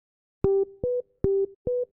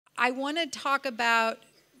I want to talk about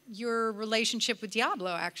your relationship with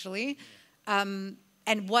Diablo, actually, and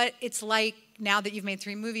what it's like now that you've made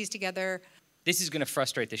 3 movies together. This is going to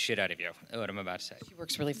frustrate the shit out of you, what I'm about to say. She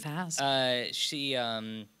works really fast.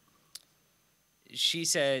 She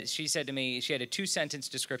said to me, she had a 2-sentence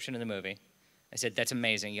description of the movie. I said, that's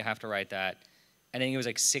amazing, you have to write that. And I think it was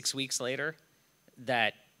like 6 weeks later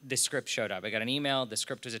that the script showed up. I got an email, the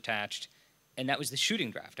script was attached, and that was the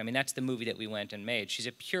shooting draft. I mean, that's the movie that we went and made. She's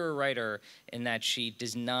a pure writer in that she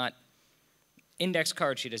does not index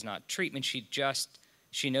card, she does not treatment,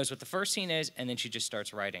 she knows what the first scene is, and then she just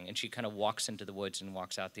starts writing, and she kind of walks into the woods and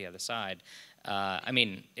walks out the other side. I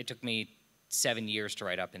mean, it took me 7 years to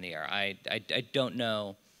write Up in the Air. I don't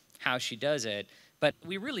know how she does it, but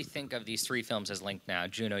we really think of these 3 films as linked now,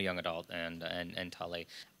 Juno, Young Adult, and Tully.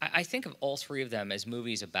 I think of all 3 of them as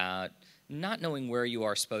movies about not knowing where you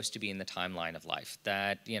are supposed to be in the timeline of life.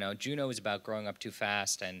 That, you know, Juno is about growing up too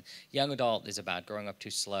fast, and Young Adult is about growing up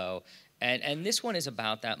too slow. And this one is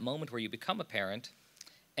about that moment where you become a parent,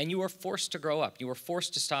 and you are forced to grow up. You are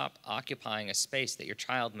forced to stop occupying a space that your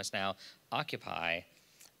child must now occupy,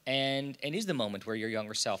 and is the moment where your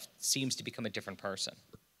younger self seems to become a different person.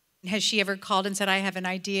 Has she ever called and said, I have an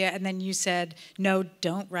idea, and then you said, no,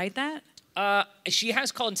 don't write that? She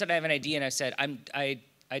has called and said, I have an idea, and I said,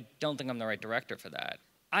 I don't think I'm the right director for that.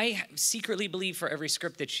 I secretly believe for every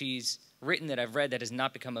script that she's written that I've read that has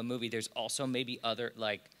not become a movie, there's also maybe other,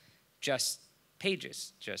 like, just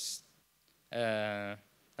pages, just,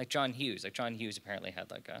 like John Hughes. Like, John Hughes apparently had,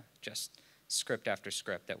 like, just script after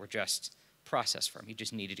script that were just processed for him. He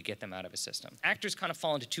just needed to get them out of his system. Actors kind of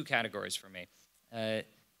fall into 2 categories for me.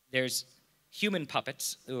 There's human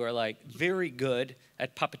puppets who are like very good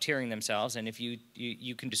at puppeteering themselves, and if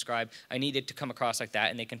you can describe, I needed to come across like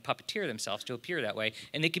that, and they can puppeteer themselves to appear that way,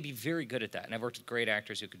 and they can be very good at that, and I've worked with great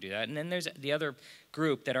actors who could do that. And then there's the other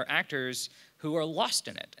group that are actors who are lost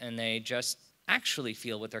in it, and they just actually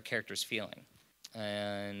feel what their character's feeling.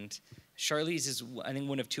 And Charlize is, I think,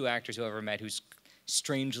 one of 2 actors who I've ever met who's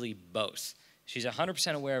strangely both. She's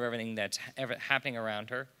 100% aware of everything that's happening around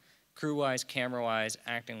her, crew-wise, camera-wise,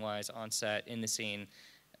 acting-wise, on set, in the scene,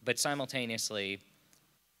 but simultaneously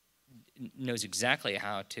knows exactly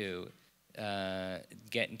how to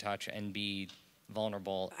get in touch and be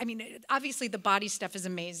vulnerable. I mean, obviously the body stuff is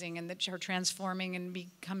amazing, and that her transforming and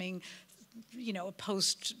becoming, you know, a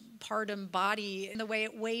postpartum body, and the way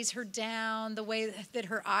it weighs her down, the way that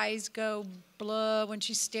her eyes go blah when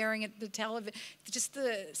she's staring at the television, just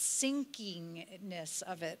the sinkingness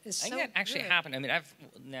of it is so good. I think that actually happened. I mean,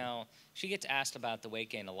 now, she gets asked about the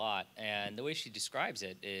weight gain a lot, and the way she describes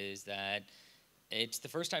it is that it's the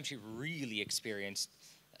first time she really experienced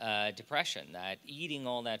depression, that eating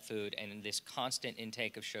all that food and this constant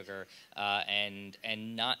intake of sugar and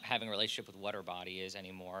not having a relationship with what her body is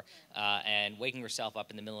anymore, and waking herself up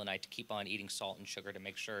in the middle of the night to keep on eating salt and sugar to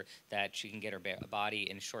make sure that she can get her body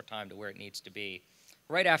in a short time to where it needs to be.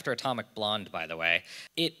 Right after Atomic Blonde, by the way,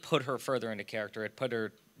 it put her further into character. It put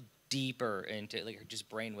her deeper into, like, her just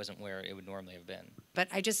brain wasn't where it would normally have been. But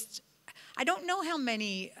I don't know how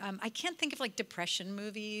many, I can't think of like depression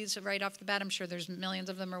movies right off the bat. I'm sure there's millions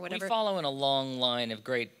of them or whatever. We follow in a long line of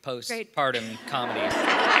great postpartum comedies.